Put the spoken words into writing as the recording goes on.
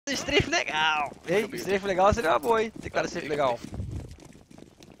strafe legal! Ei, strafe legal seria uma boa, hein? Teclado strafe legal.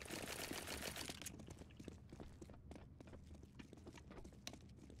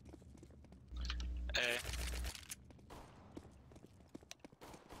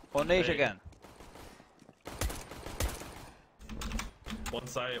 Onage again. One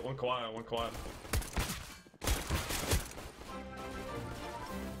side, one quad, one quad.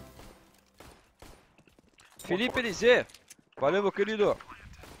 Felipe LZ. Valeu, meu querido.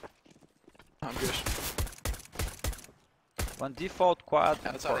 I'm good. One default quad.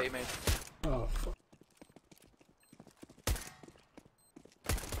 Outside A, mate. Oh, fuck.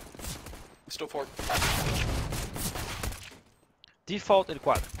 Still fork. Default and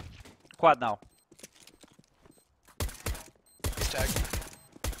quad. Quad now. He's tagged.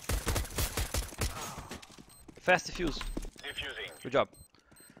 Fast defuse. Defusing. Good job.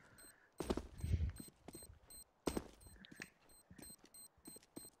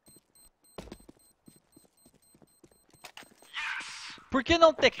 Por que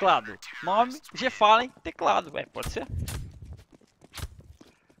não teclado? Nome, G-Fallen, teclado. Ué, pode ser.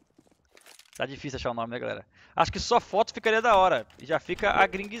 Tá difícil achar o nome, né, galera? Acho que só foto ficaria da hora. E já fica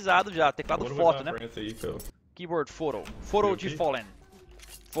agringuizado já. Teclado foto, né? Keyboard photo. Photo de Fallen.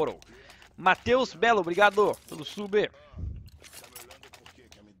 Photo. Matheus Belo, obrigado pelo sub.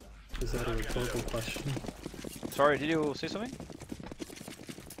 Is that a rhetorical question? Sorry, did you say something?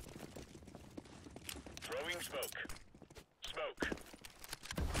 Throwing smoke. Smoke.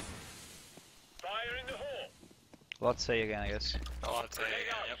 Fire in the hole. A lot to say again, I guess. A lot of Grenade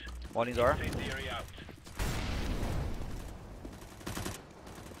out. yep. One indoor. Incendiary out.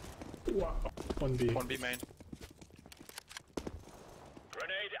 Wow. 1B. 1B main.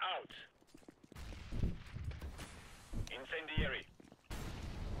 Grenade out. Incendiary.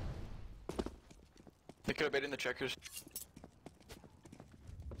 They could have baited in the checkers.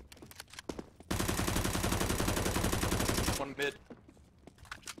 One mid.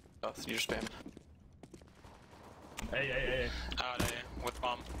 Oh, you just spam. Hey. Out A with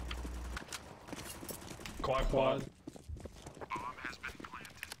bomb. Quad.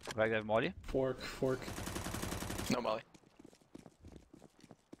 Vai dar mole. Fork. No molly.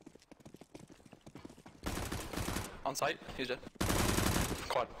 On site, he's dead.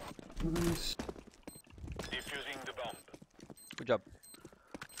 Quad. Nice. Defusing the bomb. Good job.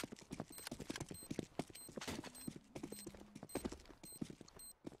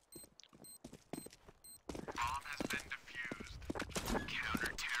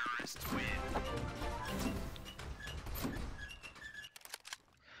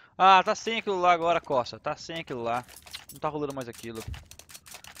 Ah, tá sem aquilo lá agora, Costa. Tá sem aquilo lá. Não tá rolando mais aquilo.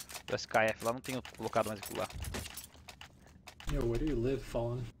 O SKF lá, não tenho colocado mais aquilo lá. Yo, where do you live,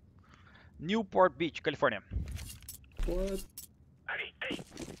 Fallen? Newport Beach, Califórnia. What? Hey.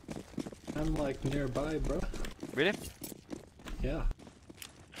 I'm like nearby, bro. Really? Yeah.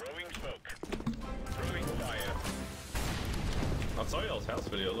 Throwing smoke. Throwing fire. I saw y'all's house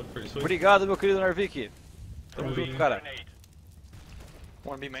video, it looked pretty sweet. Obrigado, meu querido Narvik. Tamo junto, cara. Grenade.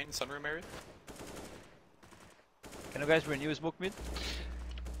 1B main, sunroom area. Can you guys renew smoke mid?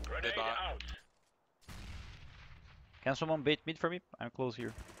 Grenade bot. out. Can someone bait mid for me? I'm close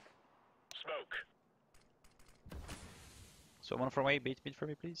here. Smoke. Someone from A, bait mid for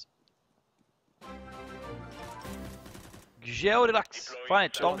me, please. Gel Relax. Fine,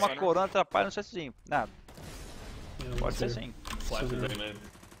 toma uma corona, atrapalha no setzinho. Nada, Yeah, pode what's ser there? sim. Flash So is there- A man.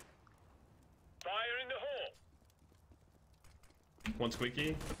 Fire in the hole. One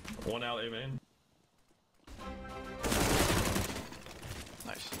squeaky, one out A man.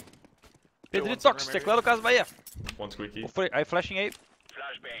 Nice. Pedro Tox, teclado Casa Bahia. One squeaky. I flashing A.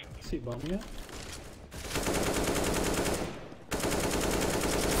 Flashbang. Is he bomb yet?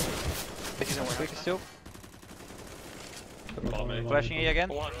 I think he's in Quick warehouse. still. Bomb A. Flashing A again.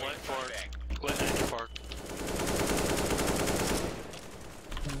 One lit fork. Lit and fork.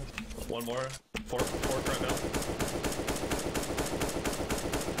 One more. Fork right now.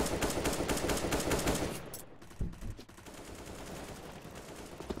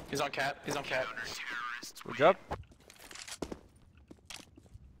 He's on cat. He's on cat. Good job.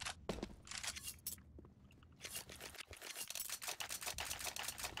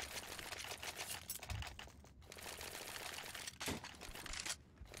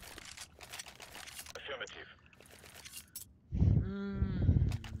 Affirmative.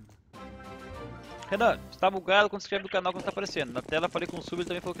 Renan, está bugado quando se inscreve no canal quando está aparecendo. Na tela falei com o sub, ele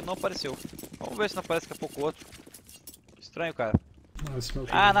também falou que não apareceu. Vamos ver se não aparece daqui a pouco outro. Estranho, cara. No, it's smoking.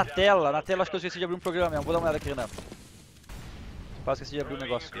 Ah, na tela acho que eu esqueci de abrir um programa mesmo. Vou dar uma olhada aqui, Renan. Quase esqueci de abrir um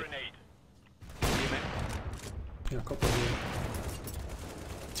Throwing negócio aqui. grenade. B main. Yeah, a couple here.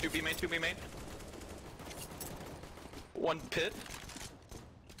 Two B main, two B main. One pit.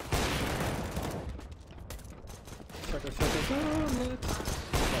 Sucker, sucker, let's...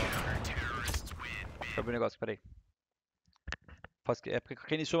 Deixa eu abrir um negócio, peraí. É porque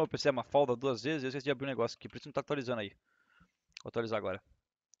quem iniciou meu PC é uma falda 2 vezes, eu esqueci de abrir um negócio aqui, por isso não tá atualizando aí. Vou atualizar agora.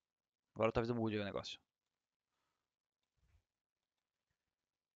 Agora talvez eu mude o negócio.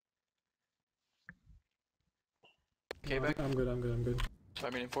 Okay, back. I'm good.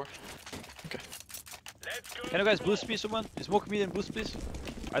 5 meeting 4. Okay. Let's go. Can you guys boost me, someone? Smoke mid and boost, please.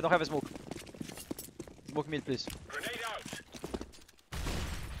 I don't have a smoke. Smoke mid, please. Grenade out.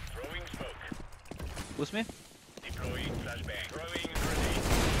 Throwing smoke. Boost me. Deploying flashbang. Throwing grenade.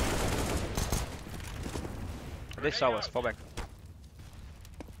 They saw us. Fall back.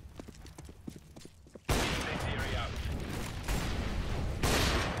 Incendiary out.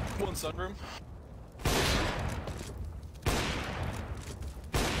 One sunroom.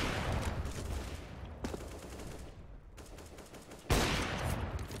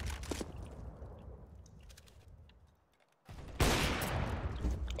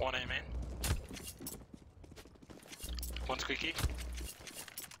 One A main. One squeaky.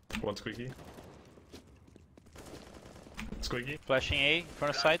 One squeaky. Squeaky. Flashing A,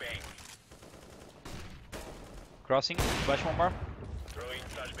 front side. Flashbang. Crossing. Flash one more. Throwing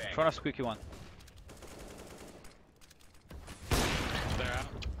flashbang. Front of squeaky one. They're out.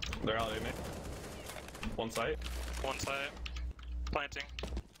 They're out, mate. One site. One side. Planting.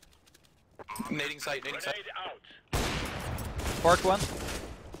 Nading sight, nading sight. Grenade out. Fork one.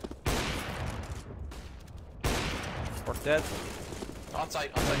 Fork dead. On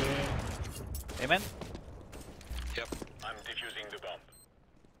site, on site. Amen. Yep. I'm defusing the bomb.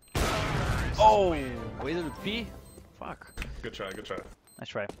 Oh! Waited to P? Fuck. Good try, good try. Nice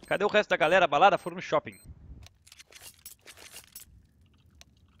try. Cadê o resto da galera? A balada foram no shopping.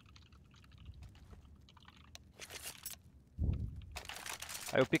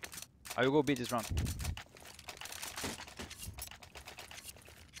 I will go beat this round.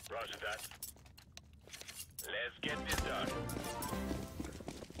 Roger that. Let's get this done.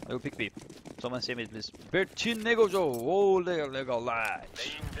 I will pick B. Someone say mid, please. Bertin Nego Joe. Oh, legal light.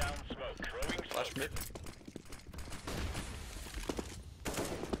 Laying down smoke. Throwing Flash smoke. mid.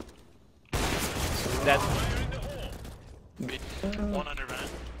 Dead. Fire in the hole. B. One under van.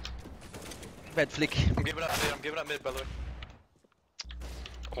 Bad flick. I'm giving up mid, I'm giving up mid, by the way.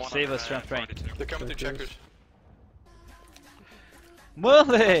 One Save under us, van, Frank. 42. They're coming through checkers.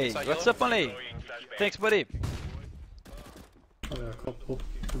 Marley! Side What's yellow. up, Marley? Throwing flashbang. Thanks, buddy. Oh yeah, couple.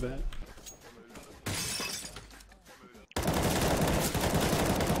 Too bad.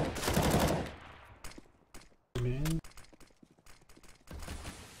 Man.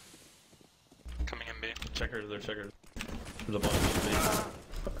 Coming in B. Checkers, they're checkers. There's a bunch of these.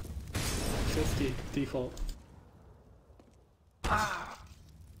 50 default.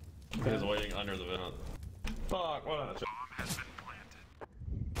 He's waiting under the vent. Fuck, what a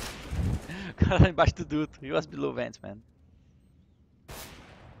Cara lá embaixo do duto. He was below vents, man.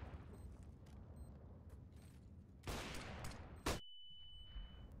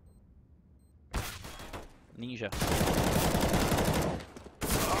 Ninja.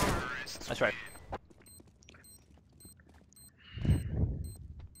 That's right.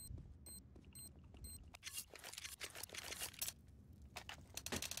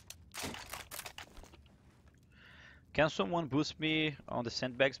 Can someone boost me on the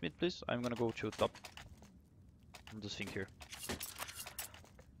sandbags mid, please? I'm gonna go to top. I'm just think here.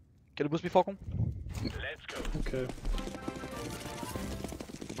 Can you boost me, Falcon? Let's go. Okay.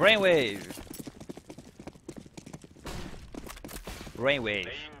 Brainwave! Brainwave.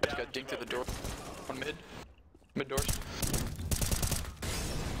 Laying Just down got dinked through the smoke. door. One mid. Mid doors.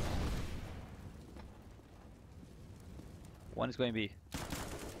 One is going B.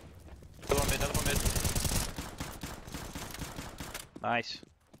 Another one mid, another one mid. Nice.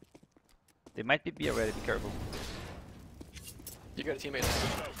 They might be B already, be careful. You got a teammate.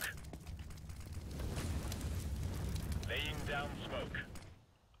 Smoke. Laying down smoke.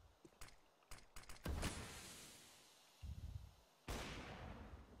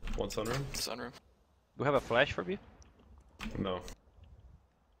 One sunroom? Sunroom. Do you have a flash for B? No.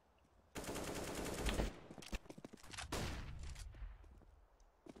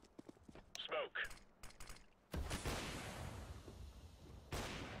 Smoke.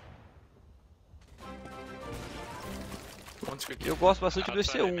 One squeaky. Eu gosto bastante do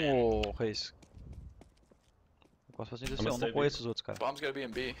Outside, EC1, man. ô Reis. Eu gosto bastante do EC1, não conheço os outros, cara. Bomb's gotta be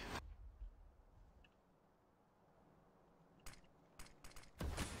in B.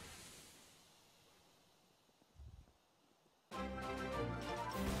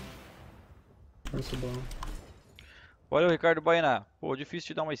 Where's the bomb? Olha o Ricardo Baena. Pô, difícil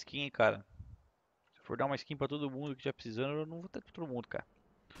de dar uma skin, hein, cara. Se for dar uma skin pra todo mundo que já precisando, eu não vou ter pra todo mundo, cara.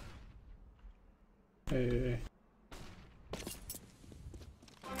 Hey.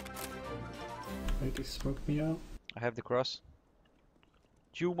 Wait, they smoked me out. I have the cross.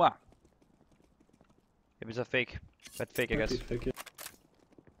 Tilma. It was a fake. Bad fake, I guess. Fake it.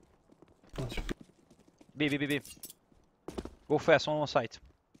 Watch. B, B, B, B. Go fast, on site.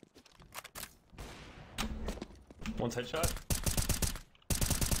 One's headshot.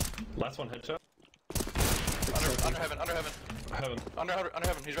 Last one headshot. Under heaven, under heaven. Heaven. Under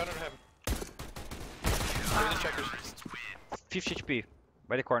heaven, he's right under heaven. Over the checkers. 50 HP.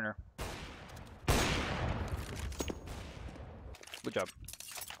 By the corner. Good job.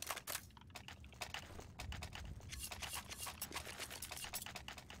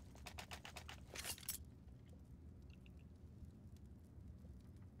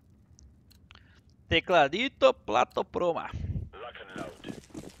 Tecladito Plato Proma. Lock and load.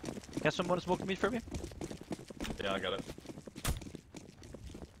 Can someone smoke mid for me? Yeah, I got it.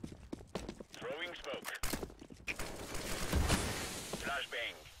 Throwing smoke.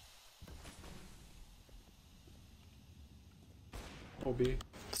 Flashbang. OB.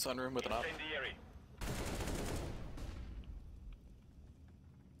 Sunroom with an op. Incendiary.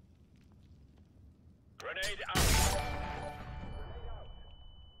 Grenade out.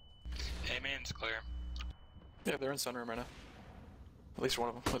 A main's clear. Yeah, they're in sunroom right now. At least one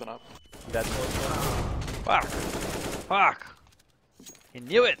of them with an op. That's fuck. Fuck. He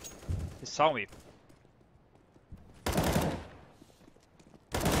knew it. He saw me.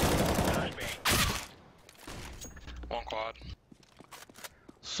 Flashbang. One quad.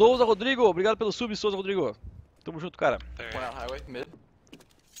 Souza Rodrigo, obrigado pelo sub, Souza Rodrigo. Tamo junto, cara. There. One out highway, mid.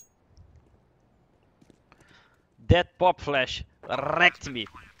 Dead Pop Flash. Wrecked me.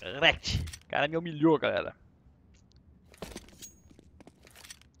 Wrecked. Cara, me humilhou, galera.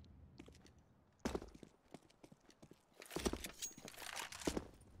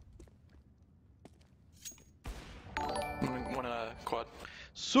 One quad.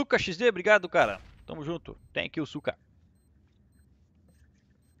 Suka XD, obrigado, cara. Tamo junto. Thank you, Suka.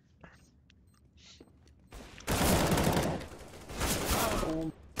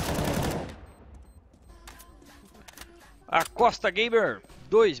 Acosta Gamer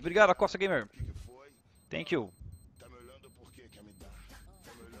 2, obrigado Acosta Gamer. Thank you.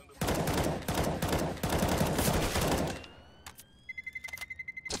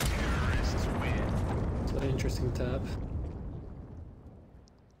 It's an interesting tab.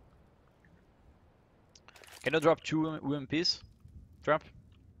 Can you drop 2 UMPs? Trump?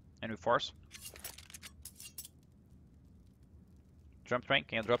 And we force? Trump train,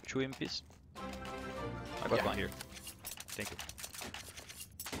 can you drop 2 UMPs? I got one here. Thank you.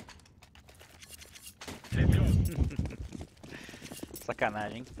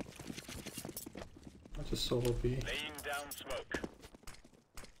 Sacanagem, hein? I just solo B. Laying down smoke.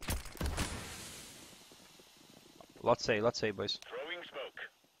 Let's say, boys. Throwing smoke.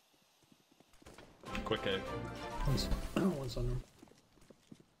 Quick A. One's on him.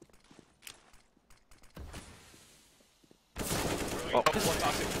 Oh, One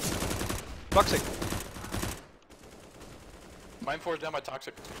toxic. toxic. Mine 4 is down by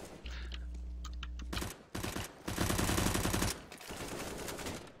toxic.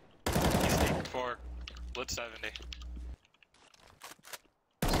 He's taking 4. Lit 70.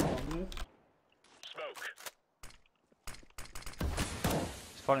 Smoke.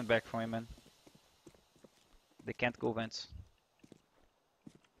 He's falling back from him, man. They can't go vents.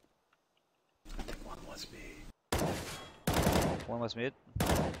 One was B. One was mid.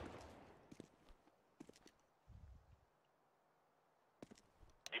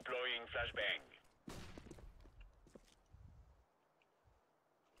 Deploying flashbang.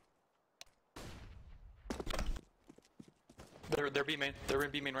 They're B main. They're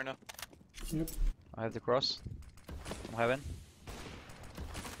in B main right now. Yep. I have the cross. I'm heaven.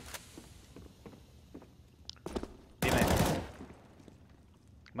 B main.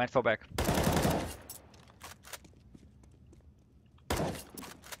 Might fall back.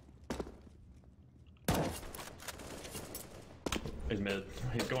 He's mid.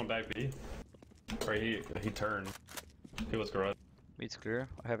 He's going back B. Or he turned. He was garage. It's clear.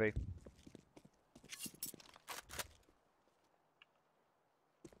 I have a.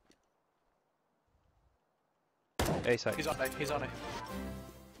 A side. He's on A. He's on A.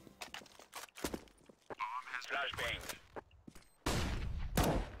 Flashbang.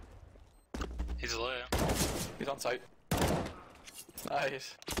 He's lit. He's on site.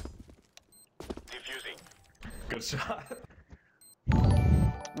 Nice. Diffusing. Good shot.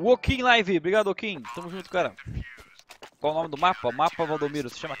 Wokin Live, obrigado Wokin, tamo junto, cara. Qual o nome do mapa? O mapa Valdomiro,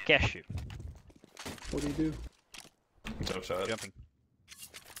 se chama Cache. What do you do? Jump shot. Jumping.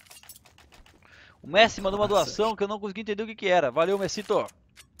 O Messi mandou uma doação que eu não consegui entender o que era. Valeu, Messito.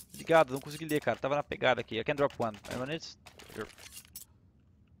 Obrigado, não consegui ler, cara. Tava na pegada aqui. I can drop one. Anyone needs? Sure.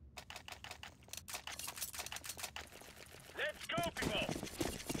 Let's go, people!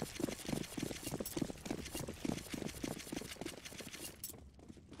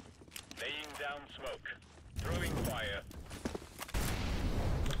 Laying down smoke. Throwing fire.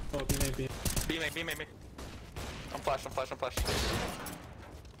 Oh, maybe. B main, B main, B. I'm flash, I'm flash, I'm flash.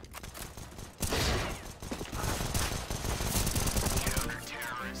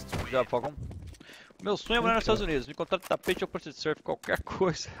 Good job, Falcon. Meu sonho é morar nos Estados Unidos. Me contrato de tapete ou prancha de surf, qualquer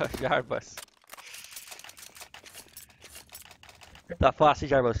coisa. Jarbas. Tá fácil,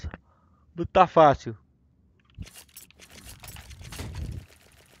 Jarbas. Não tá fácil.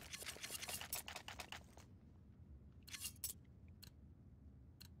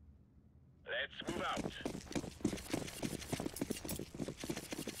 Let's move out.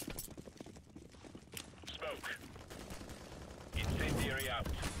 Smoke. Incendiary out.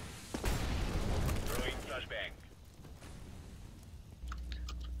 Throwing flashbang.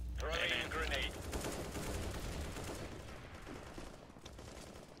 Throwing grenade.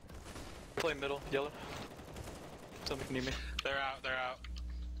 Play middle, yellow. Somebody can need me. They're out, they're out.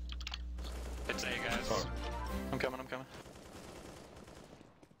 It's A, guys. I'm coming, I'm coming.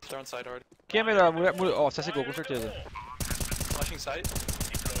 They're on side already. Quem é melhor? Mulher. Ó, CSGO, com certeza. Flashing sight.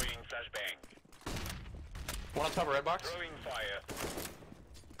 Deploying flashbang. One on top of red box. Throwing fire.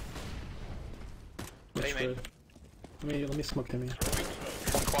 Hey, That's mate. good. Let me smoke them in. Throwing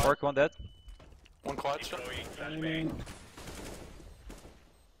smoke. One quad. Orc, one dead. One quad. Deploying I flashbang. mean,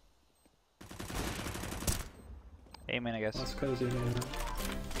 Amen, I guess. that's cozy, man.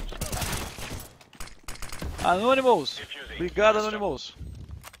 Anonymous! Diffusing. Obrigado, Anonymous.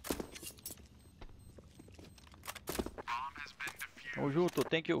 Tamo junto,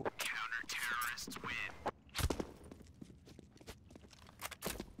 thank you.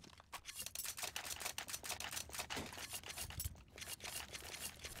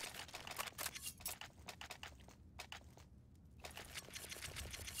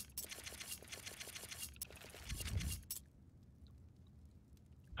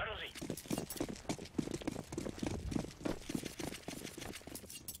 I don't see.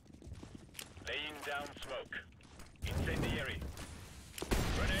 Laying down smoke. Incendiary.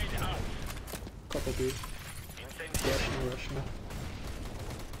 Grenade out. Couple B. Incendiary. Rushing.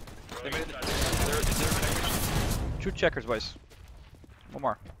 They Throwing made it. flashbang. Is there Shoot checkers, boys. One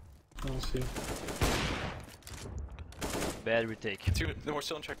more. I don't see. Bad retake. two? No, we're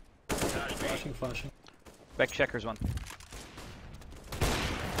still in check. Flashing, flashing. Back checkers one.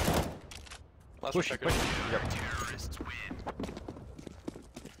 Last Push, one check. push. Yep.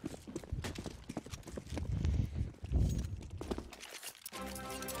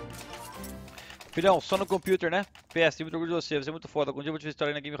 Filhão, só no computer, né? PS, muito orgulho de você, você é muito foda. Algum dia eu vou te ver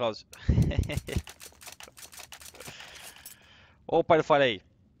história na Game House. Ô, o pai do falha aí.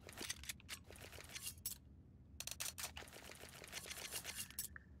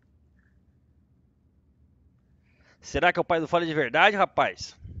 Será que é o pai do falha de verdade,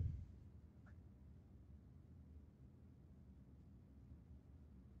 rapaz?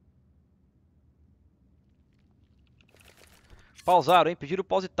 Pausaram, hein? Pediram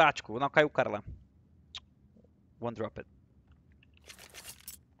pause tático. Não, caiu o cara lá. One drop it.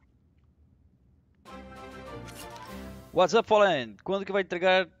 What's up, Fallen? Quando que vai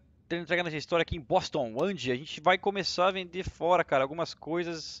entregar nessa história aqui em Boston? Onde? A gente vai começar a vender fora, cara, algumas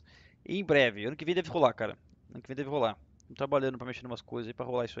coisas em breve. Ano que vem deve rolar, cara. Ano que vem deve rolar. Tô trabalhando pra mexer em umas coisas aí pra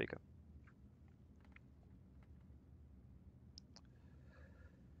rolar isso aí, cara.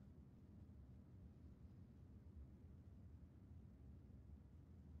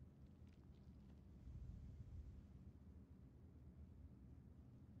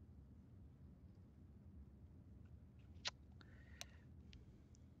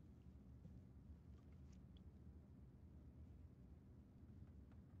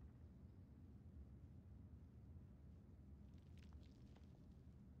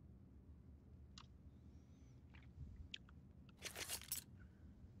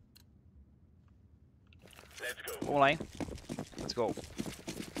 Let's go. Vamos lá, hein? Let's go.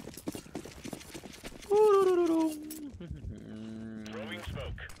 Throwing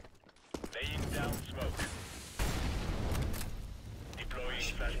smoke. Laying down smoke.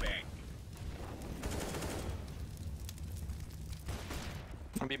 Deploying flashbang.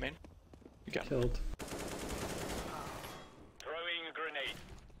 On B main. You got it. Killed. Throwing a grenade.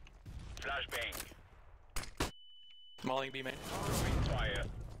 Flashbang. Mauling B main. Fire.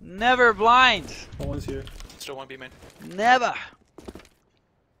 Never blind. One's here. Still one B main. Never.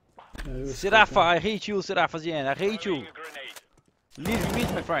 Yeah, he was Serafa, smoking. I hate you, Serafa Zien. I hate you. Throwing a grenade. Leave me,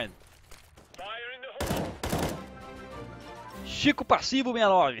 my friend. Fire in the hole. Chico passivo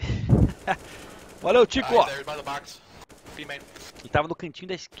 69. Valeu, Chico. There by the box. B main. Ele tava no cantinho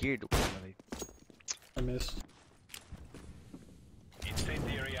da esquerda, cara, velho. I missed.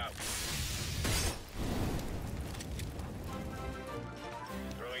 Incendiary out.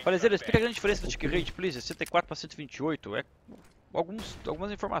 Falezeiro, explica a grande diferença do tick rate, please. 64 para 128. É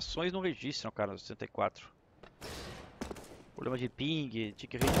algumas informações não registram, cara, no 64. Problema de ping,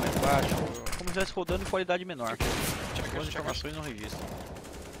 tick rate mais baixo. Como se estivesse rodando em qualidade menor. Algumas informações não registram.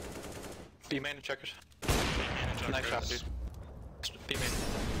 B main and checkers. Nice shot, dude. B main.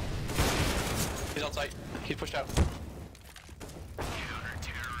 He's on site. He pushed out.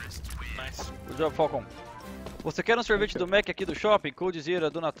 Nice. Good job, Falcon. Você quer um sorvete do Mac aqui do shopping? Codezeira,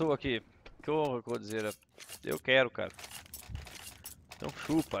 donatou aqui. Que honra, Codezeira. Eu quero, cara. Então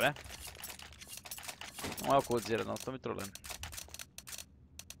chupa, né? Não é o Codezeira não, tô me trolando.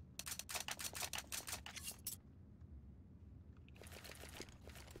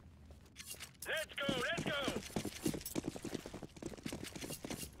 Let's go, let's go.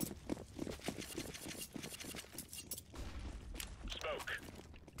 Smoke.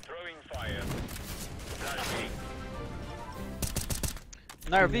 Throwing fire. Flashbang.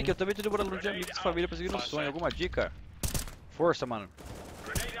 Narvik, eu também tô demorando de amigos e família pra seguir no sonho. Alguma dica? Força, mano.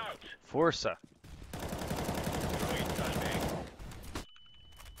 Grenade out. Força. Throwing flashbang.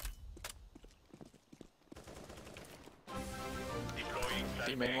 Deploying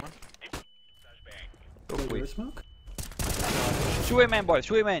B main flashbang. one. Flashbang. Eu Wait, fui. your smoke? Two man, boys.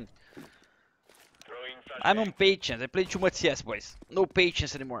 Two man. Throwing I'm on flashbang. patience. I played too much CS, boys. No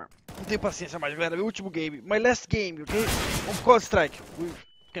patience anymore. Não tenho paciência mais, galera. Meu último game. My last game, okay? On Cold Strike. We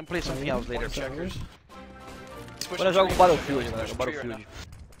can play something else later. Checkers. Agora joga um Battlefield, galera. Um Battlefield.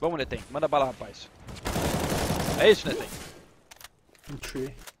 Vamos, Netem. Manda bala, rapaz. É isso, Netem. In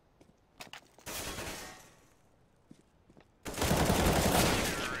tree.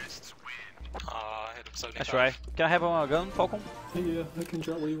 I hit him 75. That's right. Can I have a gun, Falcon? Yeah, I can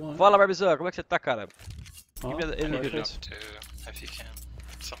drop what you want. Fala, Barbizan. Como é que você tá, cara? Huh? Give me the enemy Okay. please. To, if you can.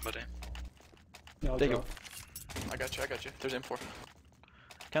 Somebody. Yeah, I'll Thank you. drop. I got you, I got you. There's M4.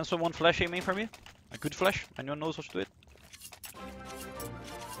 Can someone flash aim for me? A good flash? Anyone knows how to do it?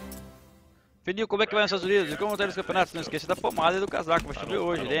 Fininho, como é que vai nos Estados Unidos? E como tá nos campeonatos? Não esqueça da pomada e do casaco. Vai chover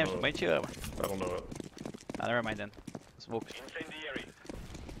hoje, lembra? Mãe te ama. I don't know it. Ah, never mind then. Smoke. Incendiary.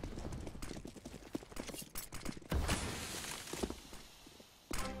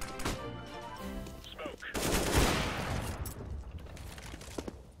 Smoke.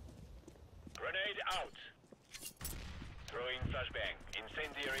 Grenade out. Throwing flashbang.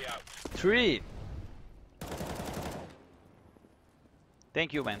 Incendiary out. 3.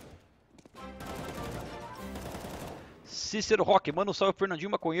 Thank you, man. Cícero Roque, manda um salve pro Fernandinho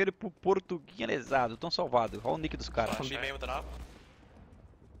Maconheiro e pro Portuguinha Lesado. Tão salvado. Olha o nick dos caras. One B main with an op.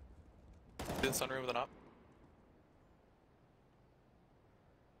 In sunroom with an op.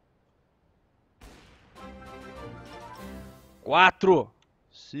 4,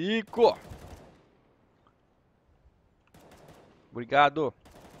 5. Obrigado.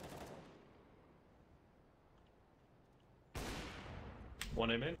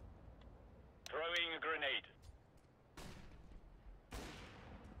 One aim in. Throwing a grenade.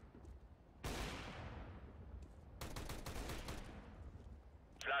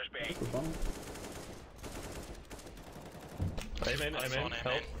 Flashbang. The bomb. Aim in, aim in. One aim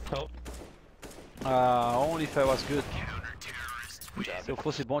Help, help. Only if I was good. Se eu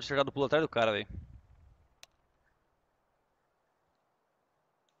fosse bom, tinha chegado pulo atrás do cara, velho.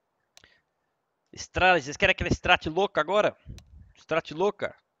 Strat, vocês querem aquela strat louca agora? Strat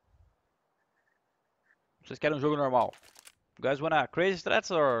louca? Vocês querem um jogo normal? You guys wanna crazy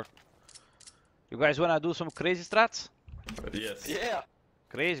strats or you guys wanna do some crazy strats? Yes. Yeah!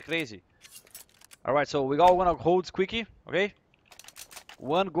 Crazy, crazy. Alright, so we all wanna hold quickie, okay?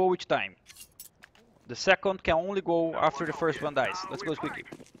 One go each time. The second can only go after the first one dies. Let's go quickie.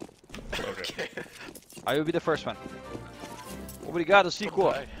 Okay. I will be the first one. Obrigado,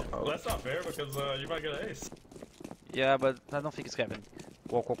 Cico. Well, that's not fair because you might get an ace. Yeah, but I don't think it's happening.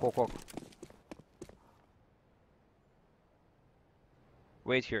 Walk, walk, walk, walk.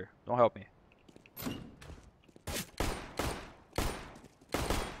 Wait here. Don't help me.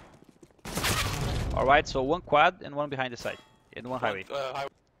 Alright, so one quad and one behind the side. And one highway. Highway.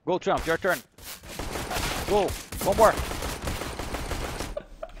 Go, Trump. Your turn. Go. One more.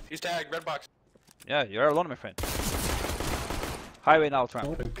 He's tagged, red box. Yeah, you're alone, my friend. Highway now, Trump.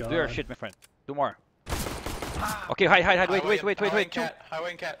 Oh my god. Do your shit, my friend. Do more. Okay, hide. Wait. Highway and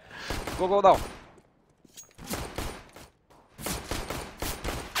cat. Go now.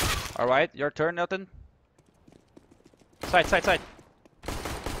 Alright, your turn, Nelton. Side.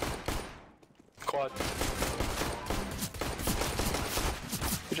 Quad.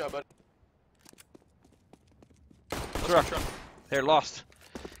 Good job, bud. Truck. They're lost.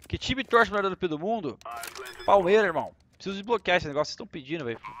 Que time torce melhor do do mundo? Palmeiras, irmão. Preciso desbloquear esse negócio, vocês estão pedindo,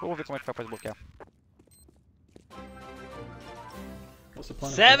 velho. Vamos ver como é que faz pra desbloquear. What's the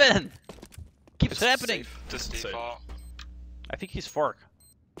plan? 7! Keeps happening! This default. I think he's fork.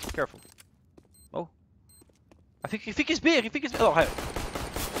 Careful. Oh. I think he's big, Oh, hi.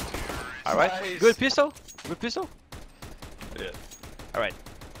 Alright. Nice. Good pistol? Yeah. Alright.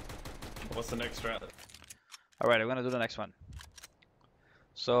 What's the next strat? Alright, I'm gonna do the next one.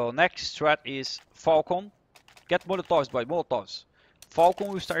 So, next strat is Falcon. Get Molotovs, boy, Molotovs. Falcon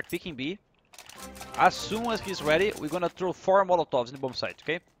will start picking B. As soon as he's ready, we're gonna throw 4 Molotovs in the bomb site,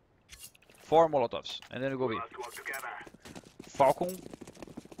 okay? 4 Molotovs, and then we go B. Falcon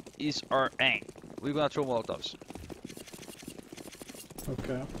is our aim. We're gonna throw Molotovs.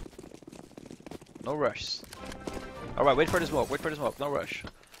 Okay. No rush. Alright, wait for the smoke, no rush.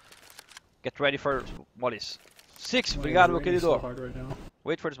 Get ready for mollies. 6, obrigado, meu querido. So hard right now.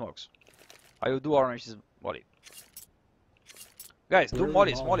 Wait for the smokes. I will do orange this molly. Guys, do Where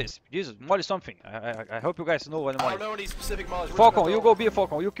mollies, are mollies. Jesus, molly something. I hope you guys know what I molly. don't know any specific mollies. Falcon, you go B,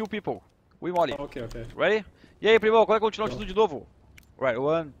 Falcon. You kill people. We molly. Okay. Ready? E aí, primo, qual é que continua tudo de novo? Right,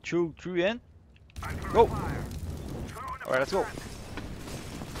 1, 2, 3 and go. Alright, let's go.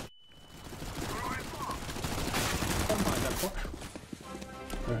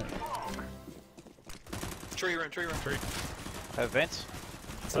 Alright. Tree room. Have vents.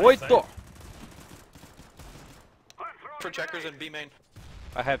 Side. 8! For checkers and B main.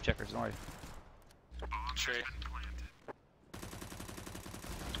 I have checkers, don't worry. Tree.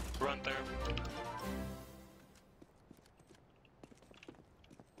 Run there.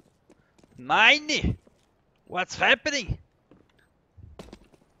 Nine! What's happening?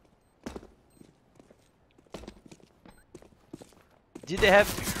 Did they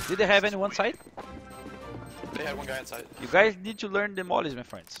have anyone side? They had one guy inside. You guys need to learn the mollies, my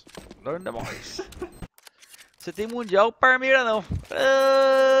friends. Learn the mollies. Você tem mundial, Parmeira não.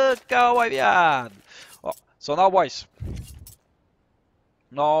 Calma, viado. Oh, so now, boys.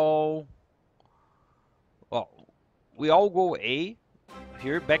 Now, well, we all go A.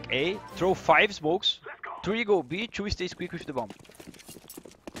 Here, back A. Throw 5 smokes. 3 go B. 2 stays quick with the bomb.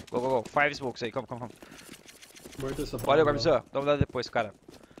 Go. 5 smokes aí. Come. Where does the bomb Valeu, go? Garbizan. Dá uma olhada depois, cara.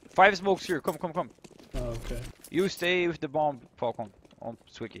 5 smokes here. Come. Oh, okay. You stay with the bomb, Falcon. On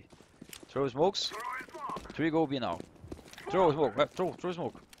Swicky. Throw smokes. 3 go B now. Throw smoke. Throw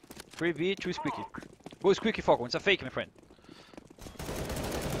smoke. 3 B, 2 squeaky. Go squeaky, Falcon. It's a fake, my friend.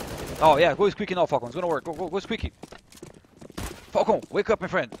 Oh yeah, go squeaky now, Falcon. It's gonna work. Go squeaky. Falcon, wake up, my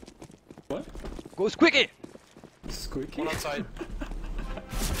friend. What? Go squeaky. Squeaky? One outside.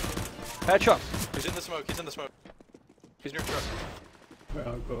 Headshot. He's in the smoke. He's near truck. Well,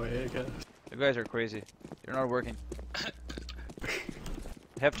 I'll go A, I guess. You guys are crazy. You're not working.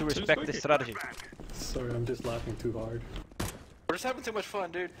 You have to respect the strategy. Sorry, I'm just laughing too hard. We're just having too much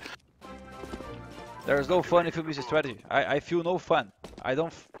fun, dude. There's no fun if you miss a strategy. I feel no fun. I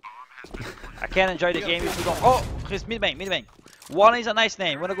can't enjoy the game if you don't. Oh, he's mid main. One is a nice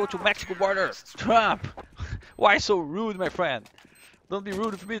name. Wanna go to Mexico border? Trump. Why so rude, my friend? Don't be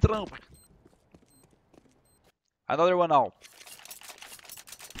rude with me, Trump. Another one now.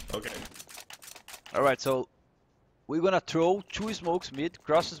 Okay. Alright, so we're gonna throw 2 smokes mid,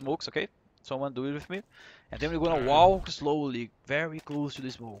 cross the smokes, okay? Someone do it with me. And then we're gonna walk slowly, very close to the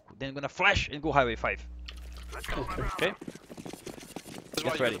smoke. Then we're gonna flash and go highway 5. Okay? This is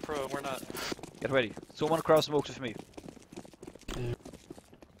why you're the pro, we're not. Get ready. Someone cross smokes with me. Yeah.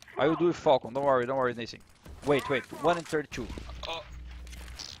 I will do it Falcon, don't worry, Nathan. Wait. 1 and 32. Oh.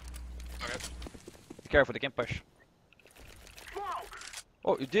 Okay. Be careful, they can push.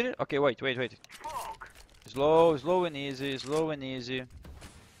 Oh, you did it? Okay, wait. Slow and easy.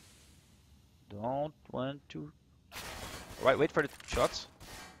 Don't want to. Right, wait for the shots.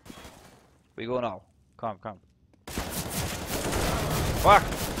 We go now. Come. Fuck!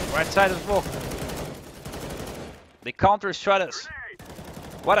 Right side of the smoke. They counter shot us.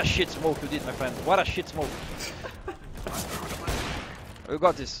 What a shit smoke you did, my friend. What a shit smoke. We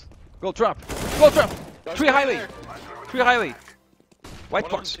got this. Go Trump. 3 highway. White One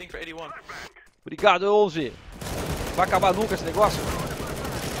of box. them's for 81. Obrigado, 11. Vai acabar nunca esse negócio.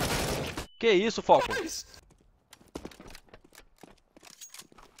 Que isso, Falcon?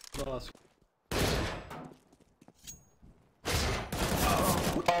 Last.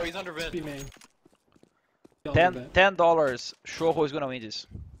 Oh, he's under vent. B main. $10. Shoujo is gonna win this.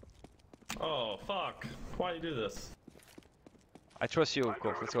 Oh, fuck. Why you do this? I trust you,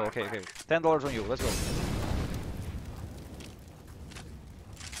 go. Let's go. Okay, okay. $10 on you. Let's go.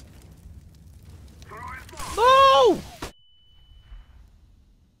 No!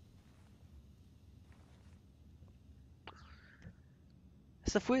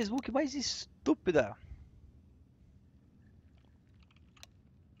 Essa foi a smoke mais estúpida.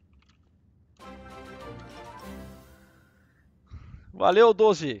 Valeu,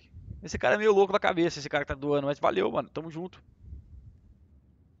 12. Esse cara é meio louco da cabeça, esse cara que tá doando, mas valeu, mano. Tamo junto.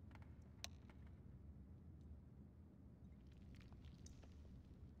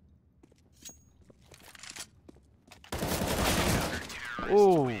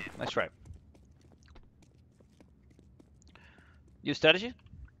 Oh, nice try. New strategy?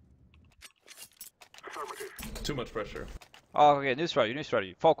 Too much pressure. Oh, okay, new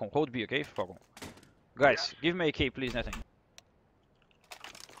strategy. Falcon, hold B, okay? Falcon. Guys, give me a K, please, nothing.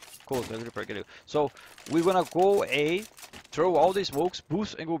 Cool, so, we're gonna go A, throw all the smokes,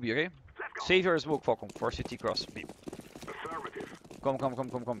 boost, and go B, okay? Save your smoke, Falcon, for CT cross B. Come.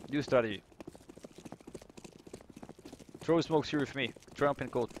 New strategy. Throw smokes here with me. Trump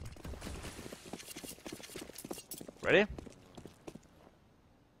and code. Ready?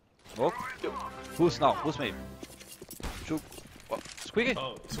 Smoke. Boost now. Boost me. Shoot. Oh, squeaky.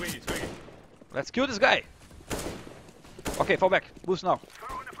 Oh, squeaky. Let's kill this guy. Okay, fall back. Boost now.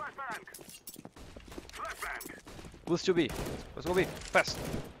 Boost to B. Let's go B. Fast.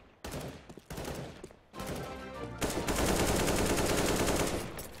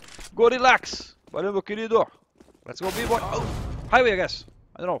 Go relax. Valeu, meu querido. Let's go B, boy. Oh, highway, I guess.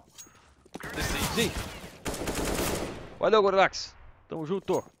 I don't know. Z. Valeu, go relax. Tamo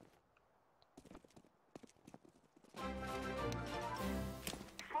junto.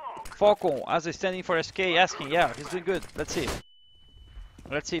 Falcon, as a standing for SK, asking, yeah, he's doing good. Let's see.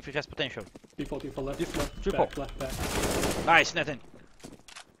 Let's see if he has potential. Default left, Triple. back. Nice, Nathan.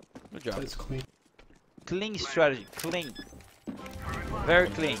 Good job. It's clean. Clean strategy, clean.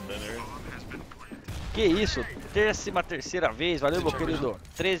 Very clean. Que isso, 13ª vez, valeu meu querido.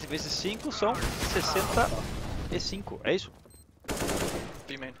 13 vezes 5 são 65, é isso?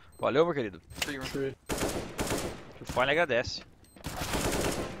 Valeu meu querido. O Fine agradece.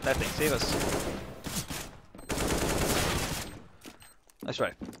 Tem save us. Nice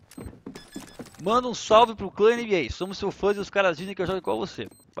try. Manda um salve pro clã NBA. Somos seu fã e os caras dizem que eu jogo igual você.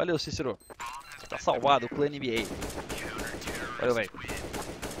 Valeu, Cícero. Tá salvado o clã NBA. Valeu, velho.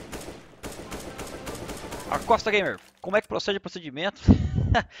 Acosta Gamer, como é que procede o procedimento?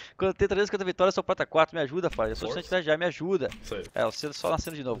 Quando tem 350 vitórias, só prata 4, me ajuda, pai. Eu sou de já me ajuda. É, você só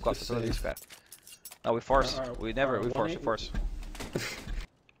nascendo de novo, Costa, toda vez, cara. Não, we force. We force.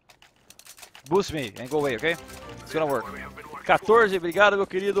 Boost me and go away, ok? It's gonna work. 14, obrigado, meu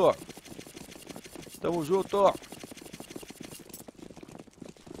querido. Tamo junto.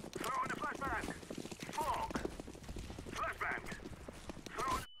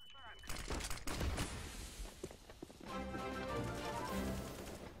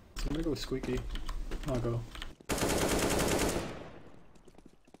 I'm gonna go squeaky. I'll go.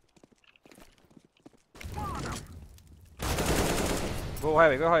 Go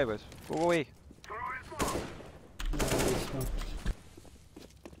highway, boys. Go away.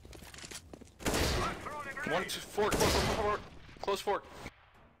 One, two, fork. Close fork.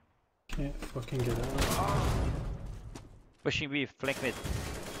 Can't fucking get out. Pushing B, flank mid.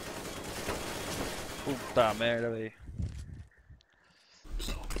 Puta merda, velho.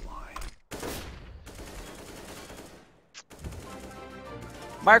 So blind.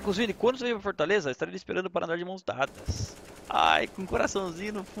 Marcos Vini, quando você vem pra Fortaleza, estarei esperando para andar de mãos dadas. Ai, com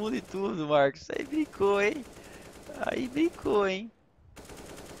coraçãozinho no fundo e tudo, Marcos. Aí brincou, hein?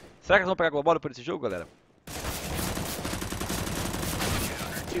 Será que eles vão pegar global por esse jogo, galera?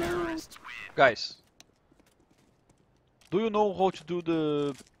 Guys, do you know how to do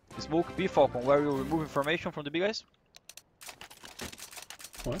the smoke B, Falcon, where you remove information from the B guys?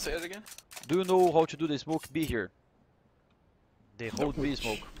 What? Say that again? Do you know how to do the smoke B here? The hold B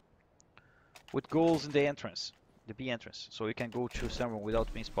smoke. With goals in the entrance. The B entrance. So you can go to someone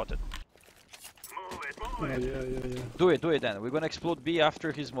without being spotted. Oh, yeah. Do it then. We're gonna explode B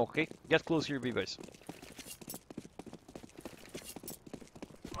after his smoke, okay? Get close here, B guys.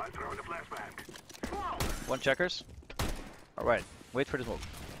 One checkers. Alright, wait for the smoke.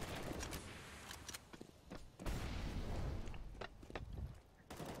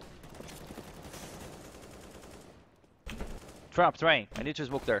 Trump, train. I need to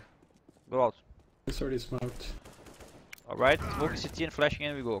smoke there. Go out. It's already smoked. Alright, smoking CT and flashing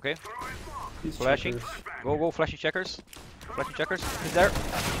in we go, okay? He's Flashing. checkers. Go, flashing checkers. Flashing checkers. He's there.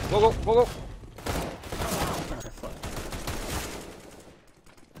 Go. Oh, fuck.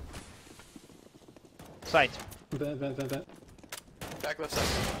 Side. Vent. Back left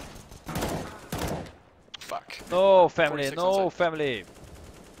side. Fuck. No family, 46 no on site. family.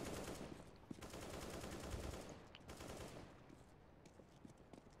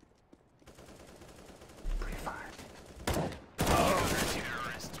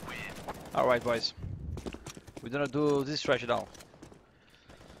 Alright boys. We're gonna do this strategy now.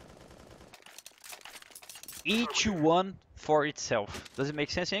 Each one for itself. Does it make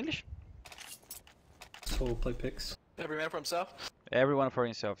sense in English? So we'll play picks. Every man for himself. Everyone for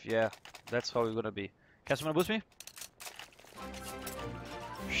himself, yeah. That's how we're gonna be. Can someone boost me?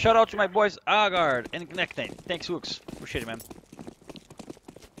 Shout out to my boys Agard and Knecknate. Thanks Hooks. Appreciate it, man.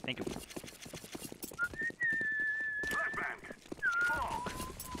 Thank you.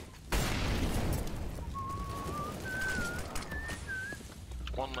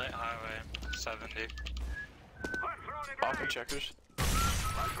 One lit highway, 70. Off and checkers.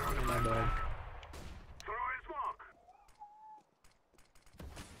 Oh, my bad.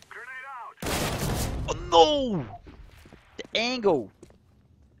 Oh no! The angle!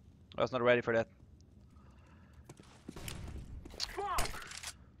 I was not ready for that.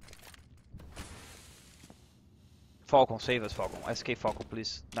 Falcon, save us, Falcon. SK Falcon,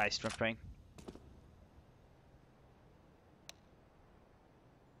 please. Nice, Trump train.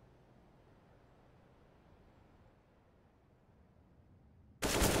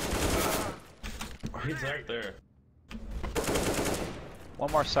 He's right there.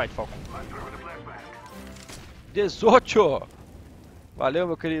 One more side, Falcon. 18! Valeu,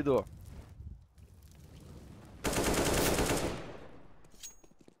 meu querido.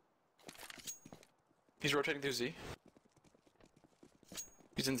 He's rotating through Z.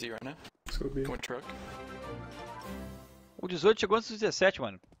 He's in Z right now. Let's go B. Going truck. O 18 chegou antes do 17,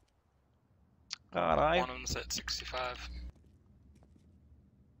 mano. Caralho. One of them's at 65.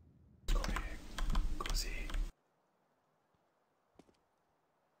 Go Z.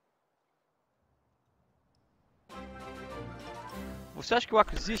 Você acha que o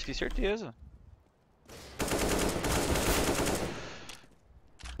Acre existe? Tem certeza.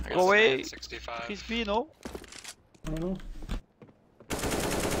 I guess Go away. 65. He's B, no? I don't know.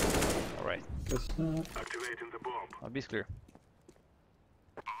 Alright. Guess not. B is clear.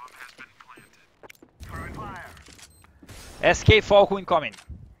 SK Falcon incoming.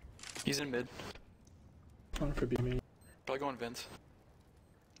 He's in mid. One for B main. Probably going vent.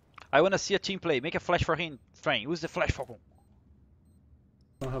 I wanna see a team play. Make a flash for him. Train. Use the flash, Falcon.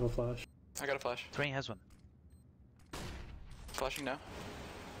 I don't have a flash. I got a flash. Train has one. Flashing now.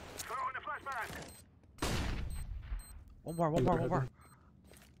 One more.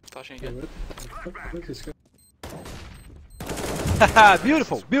 Flashing Yeah, again. what is this Haha,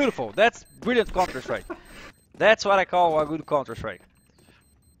 beautiful. That's brilliant Counter-Strike. That's what I call a good Counter-Strike.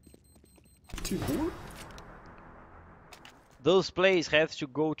 2-4? Those plays have to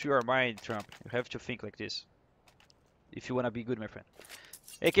go to your mind, Trump. You have to think like this. If you wanna be good, my friend.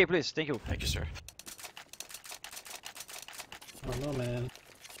 AK, please. Thank you. Thank you, sir. I don't know, man.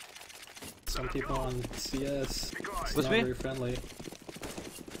 Some people on CS it's What's not me? very friendly.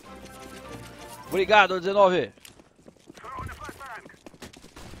 Obrigado, 19.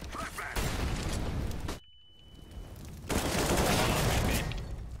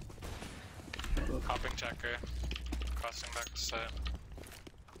 Hopping checker. Crossing back to set.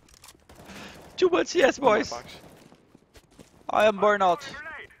 Too much CS, boys. Box. I am burnout.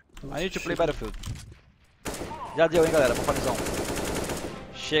 I need to play Battlefield. Já deu, hein, galera. Papanizão.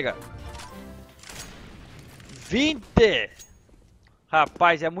 Chega. 20!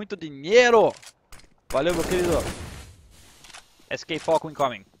 Rapaz, é muito dinheiro! Valeu, meu querido. SK Falcon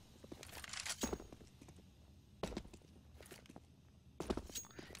incoming.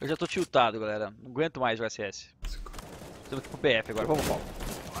 Eu já tô tiltado, galera. Não aguento mais o SS. Estamos aqui pro BF agora. Vamos, Paulo.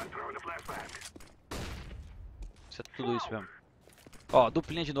 Isso é tudo isso mesmo. Ó,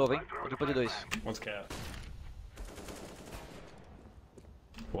 duplinha de novo, hein? Dupla de 2. One's cat.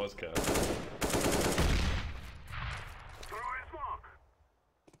 Was cat.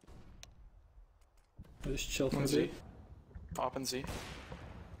 Just chill from One Z. Z. Op and Z.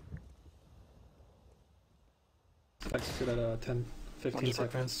 Execute at 10, 15 Just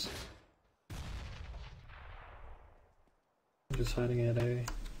seconds. I'm just hiding at A.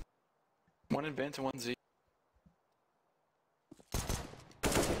 One in vent and one Z.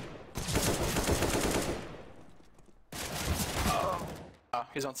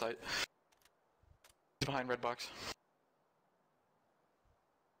 He's on site. He's behind red box.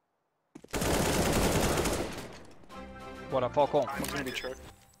 Bora, Falcon. One's gonna be truck.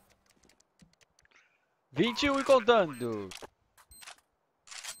 21 e contando.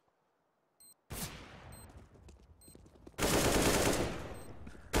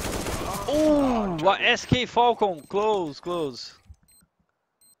 SK Falcon, close, close.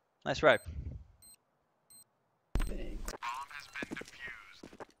 Nice try.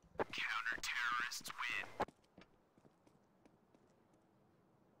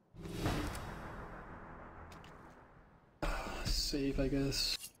 Save, I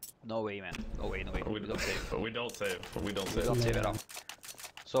guess. No way, man. No way, no way. We don't save. But we don't save. We don't We save. don't save at all.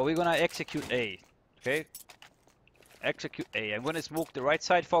 So we're gonna execute A. Okay? Execute A. I'm gonna smoke the right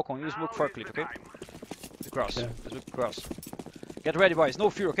side, Falcon. You smoke forklift, okay? The cross. Okay. Let's look cross. Get ready, boys. No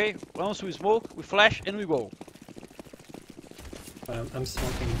fear, okay? Once we smoke, we flash and we go. I'm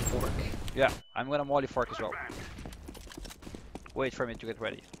smoking fork. Yeah, I'm gonna molly fork as well. Wait for me to get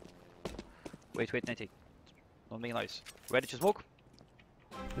ready. Wait, 90. Don't make noise. Ready to smoke?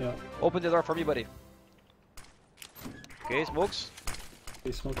 Yeah. Open the door for me, buddy. Okay, smokes.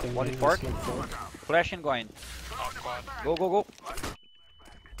 He's smoking. Molly he's fork. smoke fork. Flash and going. Oh, quad. Go, go, go.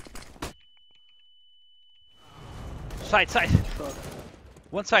 Side, side. Truck.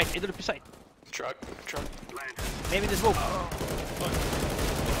 One side, AWP side. Truck. Maybe the smoke.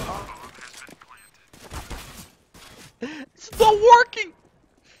 It's not working!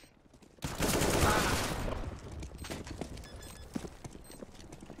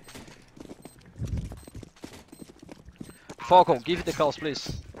 Falcon, give it the calls,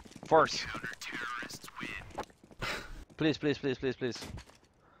 please. Force. Please, please, please, please, please.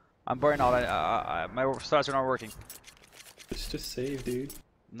 I'm burning out. My stars are not working. It's just save, dude.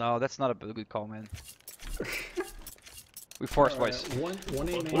 No, that's not a good call, man. We force, boys. One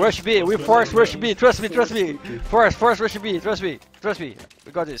A main. Rush B, we force rush B, trust me, trust me. Force rush B, trust me, trust me.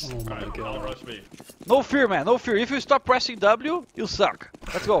 We got this. Oh my Alright, I'll god. rush B. No fear, man, no fear. If you stop pressing W, you suck.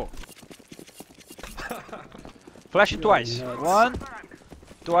 Let's go. Flashing You are twice. nuts. One,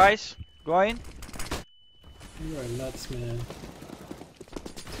 twice, going. You are nuts, man.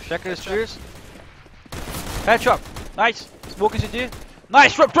 Check the spears. Headshot. Nice. Smoking CD.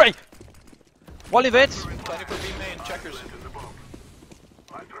 Nice, drop train. Wall events. Planning for B main, checkers.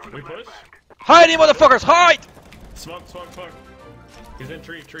 We push. Hiding, motherfuckers, hide! Smoke. He's in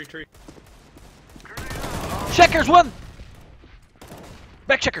tree. Checkers, one!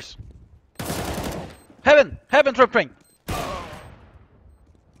 Back checkers. Heaven, drop train.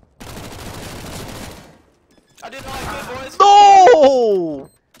 I did not like good, boys. No!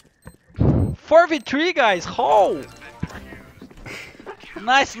 4v3, guys, how?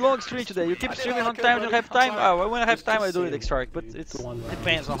 Nice long stream today. You keep streaming long time, you don't have time. Oh, when I have time, I do it extra, but it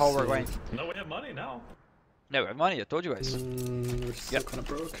depends on how we're going. No, we have money now. No, we have money, I told you guys. We're still Yep. kinda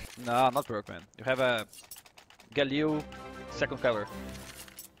broke. No, not broke, man. You have a Galil second cover.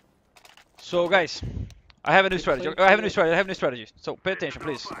 So, guys, I have a new strategy. I have a new strategy. So, pay attention,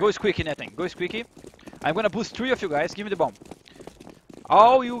 please. Go squeaky, nothing. Go squeaky. I'm gonna boost 3 of you guys. Give me the bomb.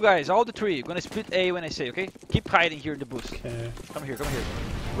 All you guys, all the 3, gonna split A when I say, okay? Keep hiding here in the boost. Okay. Come here.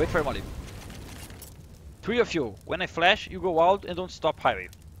 Wait for Molly. 3 of you. When I flash, you go out and don't stop highway.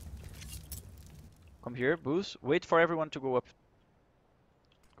 Come here, boost. Wait for everyone to go up.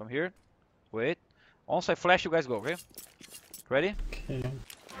 Come here. Wait. Once I flash, you guys go, okay? Ready? Okay.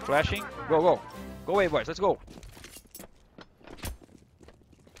 Flashing. Go. Go away, boys. Let's go.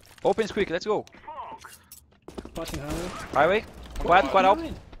 Open squeak. Let's go. Watching highway. Highway. Quad out.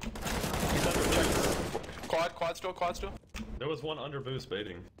 Quad still. There was one under boost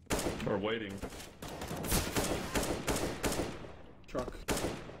baiting. Or waiting. Truck.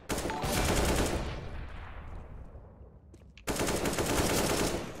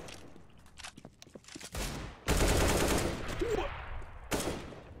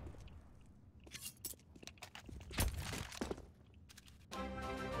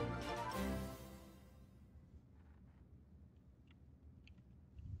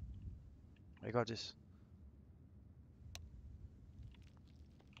 I got this.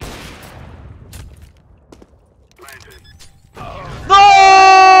 No!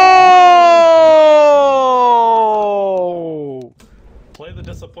 Play the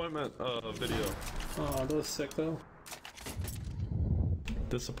disappointment video. Oh, that was sick though.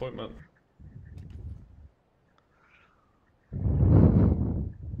 Disappointment.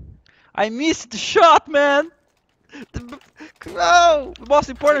 I missed the shot, man! No! The most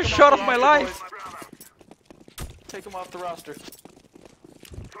important shot of my life! Take him off the roster.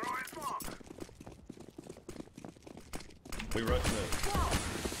 We rushed it.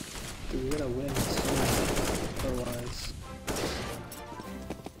 Dude, we gotta win soon. Otherwise.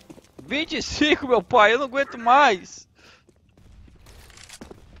 25, meu pai, eu não aguento mais.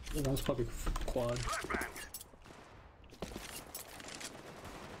 One's probably quad.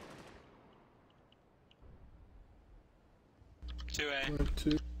 Two A. One,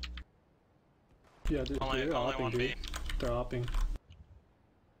 two. Yeah, they're Only hopping, one dude. B. They're hopping.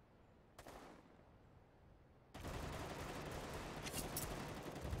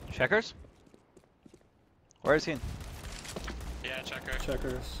 Checkers? Where is he? Yeah, checker.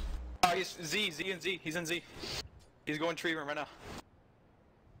 Checkers. Oh, he's Z and Z. He's in Z. He's going tree room right now.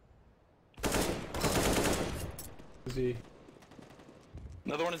 Z.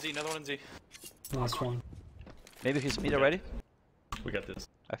 Another one in Z. Last one. Maybe he's mid already? We got this.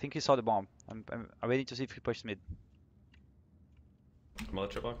 I think he saw the bomb. I'm waiting to see if he pushed mid. I'm on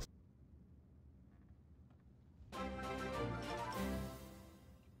the trip box.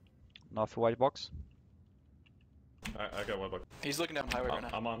 North white box. I got one box. He's looking down highway right now.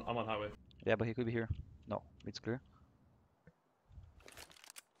 I'm on highway. Yeah, but he could be here. No, it's clear.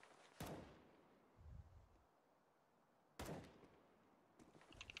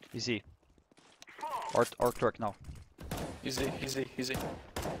 Easy. Or truck now. He's Z.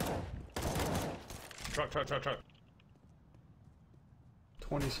 Truck.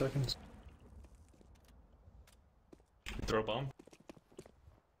 20 seconds. Throw a bomb.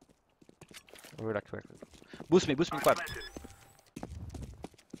 Relax. Boost me, quad.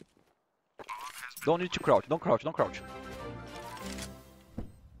 Don't need to crouch, don't crouch.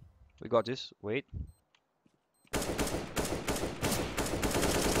 We got this, wait.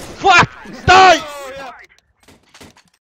 Fuck! Die!